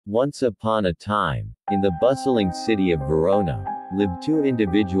Once upon a time, in the bustling city of Verona, lived two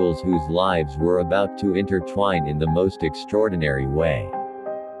individuals whose lives were about to intertwine in the most extraordinary way.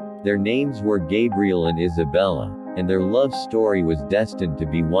 Their names were Gabriel and Isabella, and their love story was destined to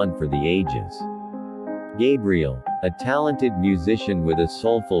be one for the ages. Gabriel, a talented musician with a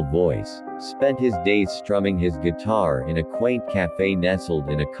soulful voice, spent his days strumming his guitar in a quaint cafe nestled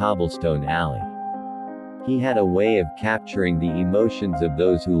in a cobblestone alley. He had a way of capturing the emotions of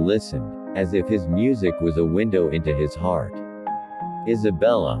those who listened, as if his music was a window into his heart.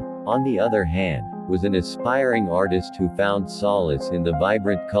 Isabella, on the other hand, was an aspiring artist who found solace in the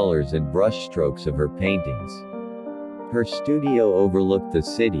vibrant colors and brushstrokes of her paintings. Her studio overlooked the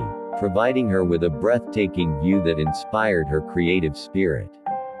city, providing her with a breathtaking view that inspired her creative spirit.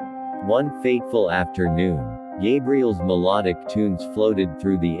 One fateful afternoon, Gabriel's melodic tunes floated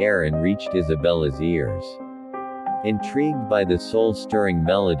through the air and reached Isabella's ears. Intrigued by the soul-stirring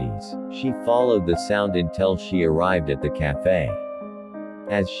melodies, she followed the sound until she arrived at the cafe.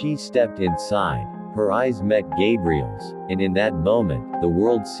 As she stepped inside, her eyes met Gabriel's, and in that moment, the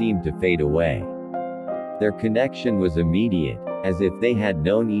world seemed to fade away. Their connection was immediate, as if they had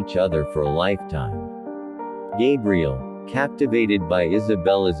known each other for a lifetime. Gabriel, captivated by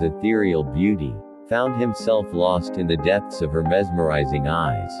Isabella's ethereal beauty, found himself lost in the depths of her mesmerizing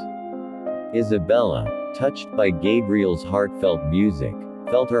eyes. Isabella, touched by Gabriel's heartfelt music,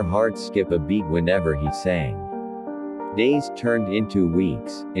 felt her heart skip a beat whenever he sang. Days turned into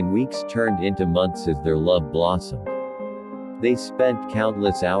weeks, and weeks turned into months as their love blossomed. They spent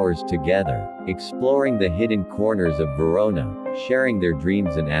countless hours together, exploring the hidden corners of Verona, sharing their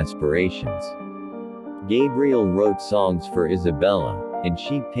dreams and aspirations. Gabriel wrote songs for Isabella, and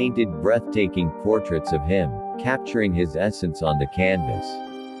she painted breathtaking portraits of him, capturing his essence on the canvas.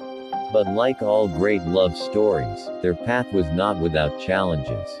 But like all great love stories, their path was not without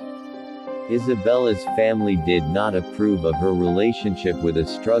challenges. Isabella's family did not approve of her relationship with a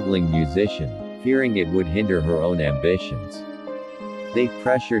struggling musician, fearing it would hinder her own ambitions. They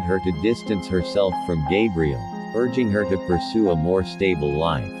pressured her to distance herself from Gabriel, urging her to pursue a more stable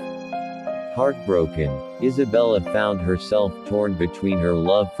life. Heartbroken, Isabella found herself torn between her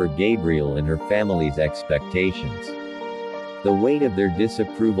love for Gabriel and her family's expectations. The weight of their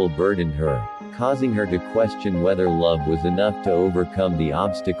disapproval burdened her, causing her to question whether love was enough to overcome the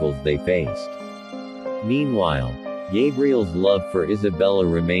obstacles they faced. Meanwhile, Gabriel's love for Isabella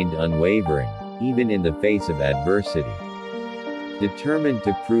remained unwavering, even in the face of adversity. Determined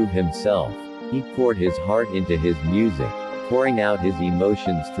to prove himself, he poured his heart into his music, pouring out his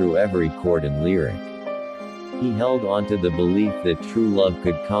emotions through every chord and lyric. He held on to the belief that true love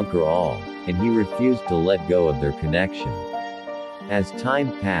could conquer all, and he refused to let go of their connection. As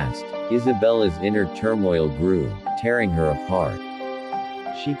time passed, Isabella's inner turmoil grew, tearing her apart.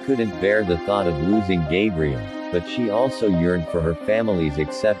 She couldn't bear the thought of losing Gabriel, but she also yearned for her family's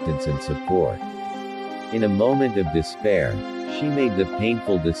acceptance and support. In a moment of despair, she made the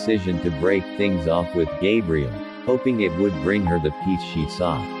painful decision to break things off with Gabriel, hoping it would bring her the peace she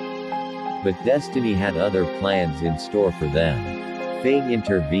sought. But destiny had other plans in store for them. Fate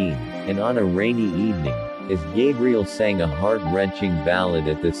intervened, and on a rainy evening, as Gabriel sang a heart-wrenching ballad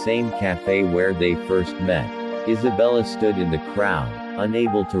at the same cafe where they first met, Isabella stood in the crowd,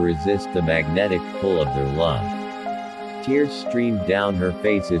 unable to resist the magnetic pull of their love. Tears streamed down her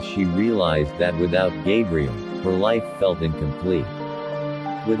face as she realized that without Gabriel, her life felt incomplete.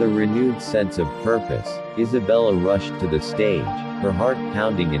 With a renewed sense of purpose, Isabella rushed to the stage, her heart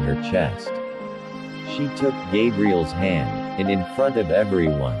pounding in her chest. She took Gabriel's hand, and in front of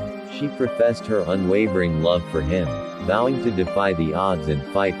everyone, she professed her unwavering love for him, vowing to defy the odds and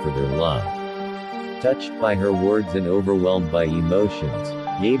fight for their love. Touched by her words and overwhelmed by emotions,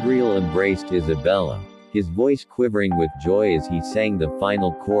 Gabriel embraced Isabella, his voice quivering with joy as he sang the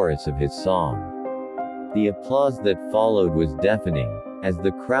final chorus of his song. The applause that followed was deafening, as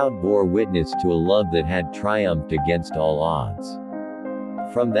the crowd bore witness to a love that had triumphed against all odds.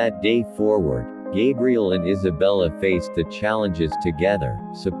 From that day forward, Gabriel and Isabella faced the challenges together,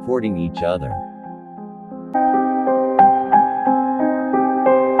 supporting each other.